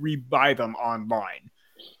rebuy them online.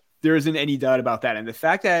 There isn't any doubt about that. And the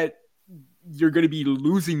fact that you're going to be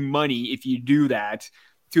losing money if you do that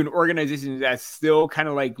to an organization that's still kind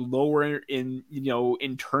of like lower in,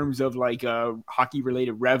 in terms of like hockey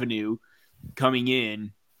related revenue coming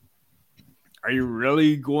in, are you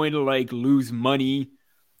really going to like lose money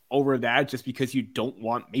over that just because you don't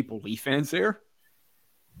want Maple Leaf fans there?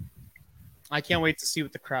 I can't wait to see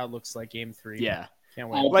what the crowd looks like Game 3. Yeah. Can't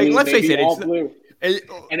wait. All blue, let's face it, it's blue.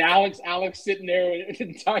 And Alex sitting there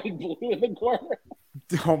in dyed blue in the corner.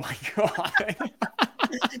 Oh my God.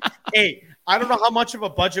 Hey, I don't know how much of a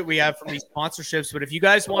budget we have from these sponsorships, but if you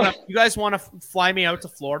guys want to fly me out to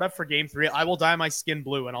Florida for Game 3, I will dye my skin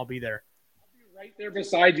blue and I'll be there. I'll be right there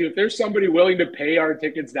beside you. If there's somebody willing to pay our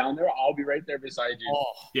tickets down there, I'll be right there beside you.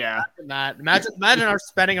 Oh, yeah. Imagine our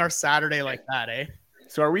spending our Saturday like that, eh?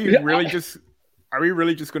 So are we really just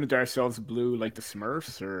going to dye ourselves blue like the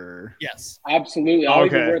Smurfs, or? Yes, absolutely. I'll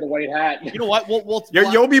even wear the white hat. You know what?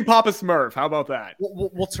 You'll be Papa Smurf. How about that?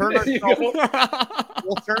 We'll turn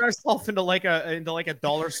ourselves into like a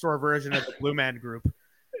dollar store version of the Blue Man Group.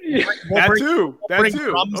 That too.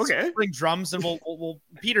 Drums, okay. Bring drums and we'll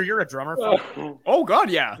Peter, you're a drummer. Oh God,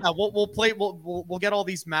 yeah. We'll play. We'll get all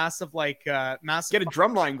these massive get a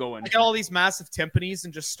drum line going. Get all these massive timpanis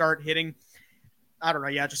and just start hitting. I don't know.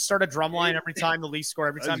 Yeah, just start a drum line every time the Leafs score.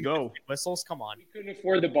 Every time you go whistles. Come on. We couldn't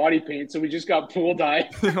afford the body paint, so we just got pool dye.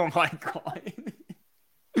 Oh my God,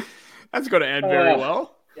 that's going to end very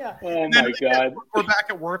well. Yeah. Oh my God. We're back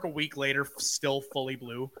at work a week later, still fully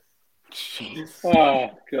blue. Jeez.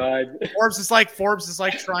 Oh God. Forbes is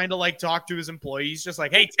like trying to like talk to his employees, just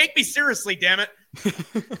like, hey, take me seriously, damn it.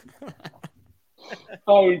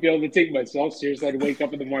 I wouldn't be able to take myself seriously. I'd wake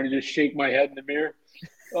up in the morning and just shake my head in the mirror.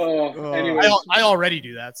 Anyway, I already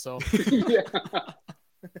do that, so. Yeah.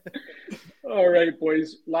 All right,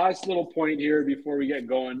 boys. Last little point here before we get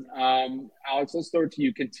going. Alex, let's throw it to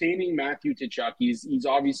you. Containing Matthew Tkachuk. He's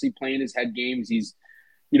obviously playing his head games. He's,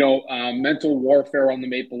 mental warfare on the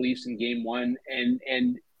Maple Leafs in Game 1.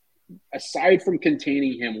 And aside from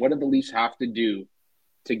containing him, what do the Leafs have to do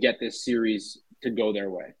to get this series to go their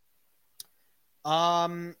way?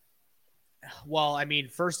 Well, I mean,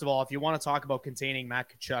 first of all, if you want to talk about containing Matt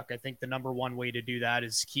Tkachuk, I think the number one way to do that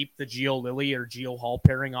is keep the Gio Lilly or Gio Hall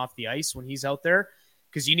pairing off the ice when he's out there,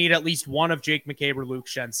 because you need at least one of Jake McCabe or Luke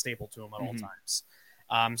Schenn stapled to him at all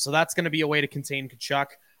times. So that's going to be a way to contain Tkachuk.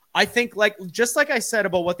 I think, just like I said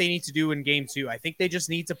about what they need to do in Game 2, I think they just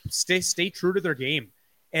need to stay true to their game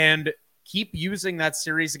and keep using that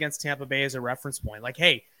series against Tampa Bay as a reference point. Like,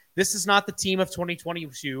 hey, this is not the team of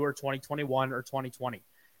 2022 or 2021 or 2020.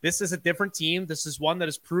 This is a different team. This is one that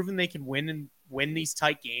has proven they can win these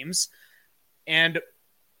tight games. And,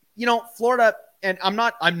 Florida, and I'm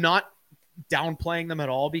not downplaying them at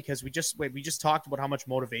all, because we just talked about how much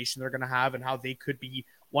motivation they're going to have and how they could be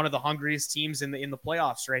one of the hungriest teams in the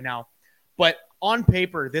playoffs right now. But on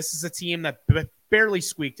paper, this is a team that barely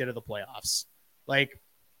squeaked into the playoffs. Like,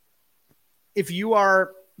 if you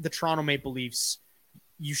are the Toronto Maple Leafs,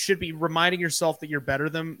 you should be reminding yourself that you're better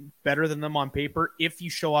than them on paper if you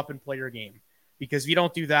show up and play your game. Because if you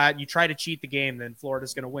don't do that, you try to cheat the game, then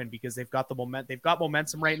Florida's going to win, because they've got they've got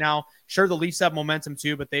momentum right now. Sure, the Leafs have momentum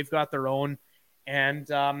too, but they've got their own. And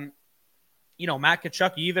Matt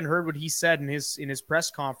Tkachuk, you even heard what he said in his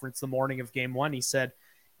press conference the morning of Game 1. He said,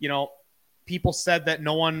 people said that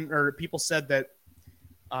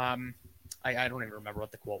I don't even remember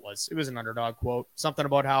what the quote was. It was an Underdog quote. Something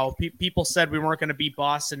about how people said we weren't going to beat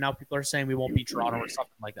Boston. Now people are saying we won't beat Toronto or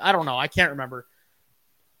something like that. I don't know. I can't remember.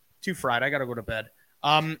 Too fried. I got to go to bed.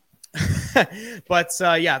 But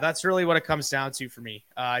that's really what it comes down to for me.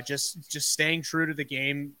 Just staying true to the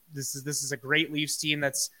game. This is a great Leafs team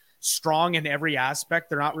that's strong in every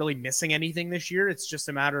aspect. They're not really missing anything this year. It's just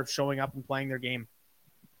a matter of showing up and playing their game.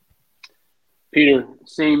 Peter,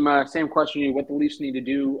 same question to you. What the Leafs need to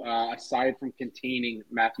do aside from containing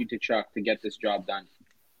Matthew Tkachuk to get this job done?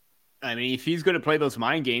 I mean, if he's going to play those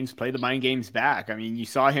mind games, play the mind games back. I mean, you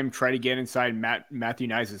saw him try to get inside Matthew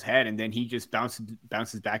Knies' head, and then he just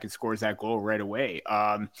bounces back and scores that goal right away.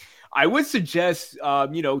 I would suggest,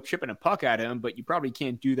 chipping a puck at him, but you probably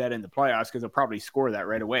can't do that in the playoffs because he'll probably score that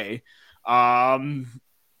right away.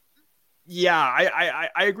 Yeah, I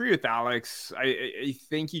agree with Alex. I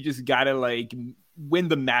think you just got to win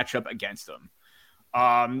the matchup against them.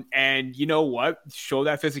 And you know what? Show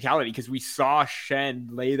that physicality, because we saw Schenn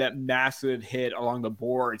lay that massive hit along the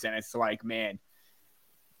boards, and it's like, man,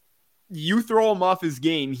 you throw him off his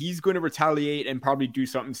game, he's going to retaliate and probably do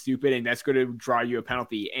something stupid, and that's going to draw you a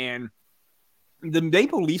penalty. And the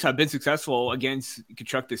Maple Leafs have been successful against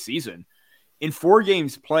Tkachuk this season. In 4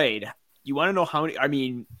 games played, you want to know how many? I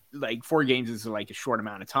mean, 4 games is a short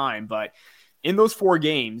amount of time, but in those 4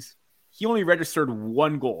 games, he only registered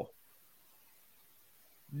 1 goal.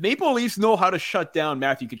 Maple Leafs know how to shut down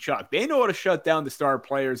Matthew Tkachuk. They know how to shut down the star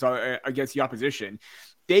players against the opposition.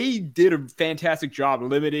 They did a fantastic job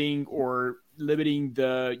limiting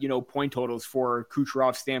the point totals for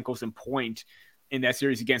Kucherov, Stamkos, and Point in that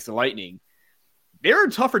series against the Lightning. They're a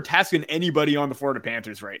tougher task than anybody on the Florida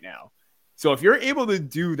Panthers right now. So if you're able to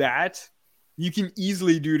do that, you can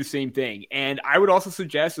easily do the same thing. And I would also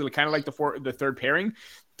suggest, kind of like the third pairing,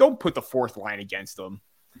 don't put the fourth line against them.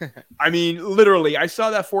 I mean, literally, I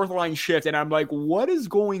saw that fourth line shift, and I'm like, what is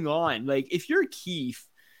going on? If you're Keefe,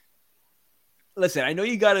 listen, I know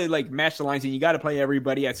you got to match the lines and you got to play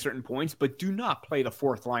everybody at certain points, but do not play the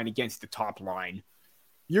fourth line against the top line.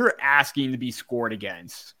 You're asking to be scored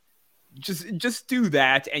against. Just do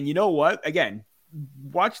that. And you know what? Again,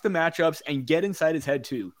 watch the matchups and get inside his head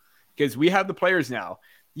too, because we have the players now.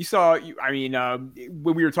 You saw,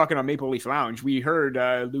 when we were talking on Maple Leaf Lounge, we heard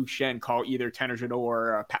Luke Schenn call either Tanner Jeannot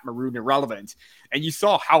or Pat Maroon irrelevant, and you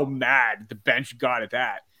saw how mad the bench got at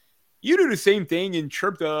that. You do the same thing and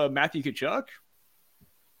chirp the Matthew Tkachuk.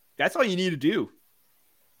 That's all you need to do.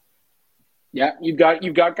 Yeah, you've got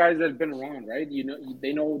guys that have been around, right?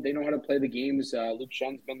 They know how to play the games. Luke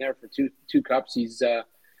Schenn's been there for two cups. He's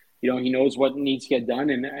he knows what needs to get done,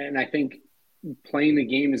 and I think playing the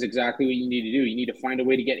game is exactly what you need to do. You need to find a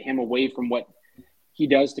way to get him away from what he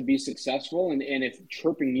does to be successful. And if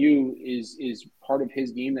chirping you is part of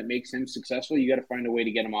his game that makes him successful, you got to find a way to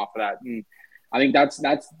get him off of that. And I think that's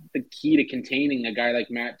the key to containing a guy like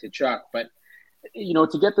Matt Tkachuk. But,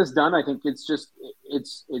 to get this done, I think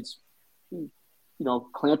it's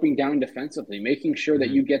clamping down defensively, making sure that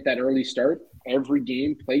you get that early start every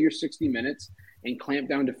game, play your 60 minutes, and clamp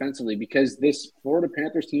down defensively, because this Florida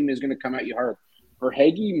Panthers team is going to come at you hard.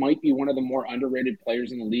 Verhaeghe might be one of the more underrated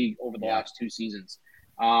players in the league over the last 2 seasons.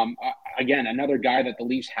 Again, another guy that the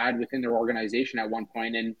Leafs had within their organization at one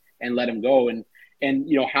point and let him go. And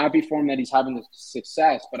happy for him that he's having the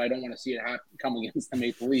success, but I don't want to see it come against the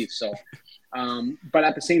Maple Leafs. So, but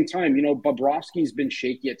at the same time, Bobrovsky's been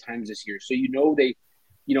shaky at times this year. So,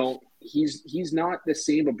 he's not the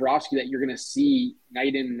same Bobrovsky that you're going to see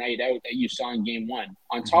night in and night out that you saw in Game 1.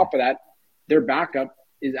 On top of that, their backup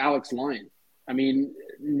is Alex Lyon. I mean,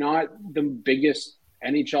 not the biggest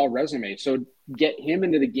NHL resume. So get him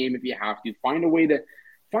into the game if you have to. Find a way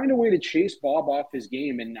to chase Bob off his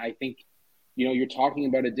game. And I think, you're talking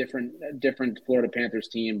about a different Florida Panthers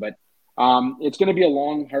team, but it's going to be a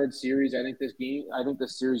long, hard series. I think this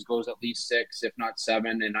series goes at least 6, if not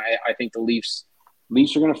 7. And I think the Leafs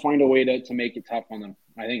are going to find a way to make it tough on them.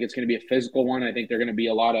 I think it's going to be a physical one. I think they're going to be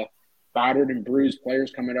a lot of battered and bruised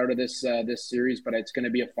players coming out of this series, but it's going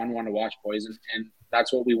to be a fun one to watch, boys. And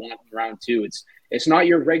that's what we want in round 2. It's not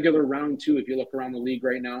your regular round 2 if you look around the league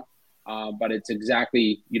right now. But it's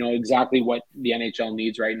exactly what the NHL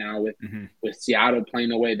needs right now with Seattle playing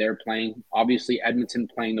the way they're playing. Obviously, Edmonton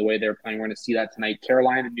playing the way they're playing. We're going to see that tonight.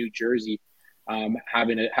 Carolina, New Jersey,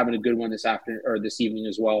 having a good one this afternoon or this evening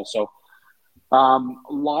as well. So,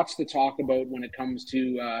 lots to talk about when it comes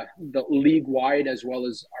to the league wide, as well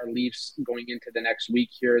as our Leafs going into the next week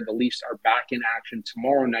here. The Leafs are back in action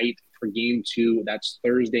tomorrow night for Game 2. That's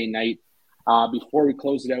Thursday night. Before we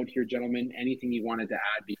close it out here, gentlemen, anything you wanted to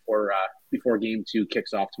add before Game 2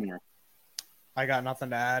 kicks off tomorrow? I got nothing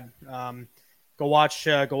to add. Go watch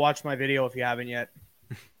my video if you haven't yet.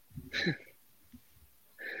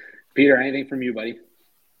 Peter, anything from you, buddy?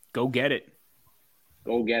 Go get it.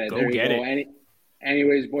 Go get it. There you go.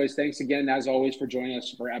 Anyways, boys, thanks again, as always, for joining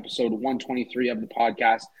us for episode 123 of the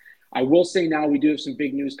podcast. I will say now we do have some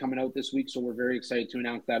big news coming out this week, so we're very excited to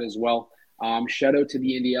announce that as well. Shout out to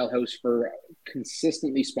the Indie Ale House for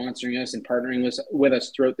consistently sponsoring us and partnering with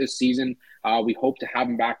us throughout this season. We hope to have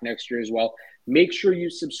them back next year as well. Make sure you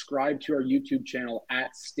subscribe to our YouTube channel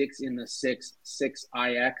at Sticks in the Six,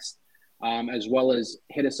 6IX, as well as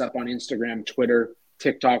hit us up on Instagram, Twitter,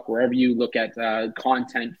 TikTok, wherever you look at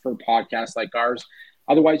content for podcasts like ours.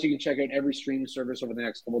 Otherwise, you can check out every streaming service over the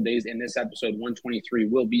next couple of days. And this episode 123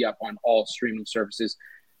 will be up on all streaming services.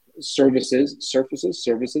 It'll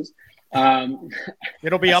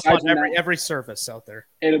be up on every surface out there.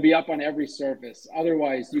 It'll be up on every surface.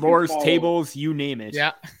 Otherwise, floors, tables, you name it.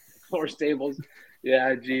 Yeah, floors, tables.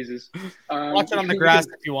 Yeah, Jesus. Watch it on the grass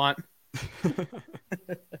if you want.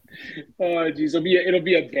 Oh, geez, it'll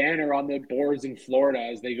be a banner on the boards in Florida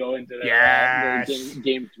as they go into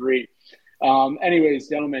game 3. Anyways,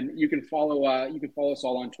 gentlemen, you can follow us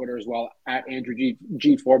all on Twitter as well at Andrew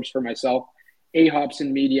G. Forbes for myself, A.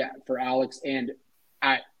 Hobson Media for Alex, and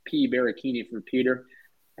at P. Barricini for Peter.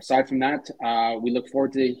 Aside from that, we look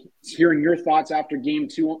forward to hearing your thoughts after Game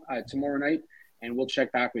 2 tomorrow night, and we'll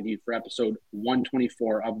check back with you for episode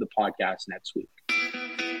 124 of the podcast next week.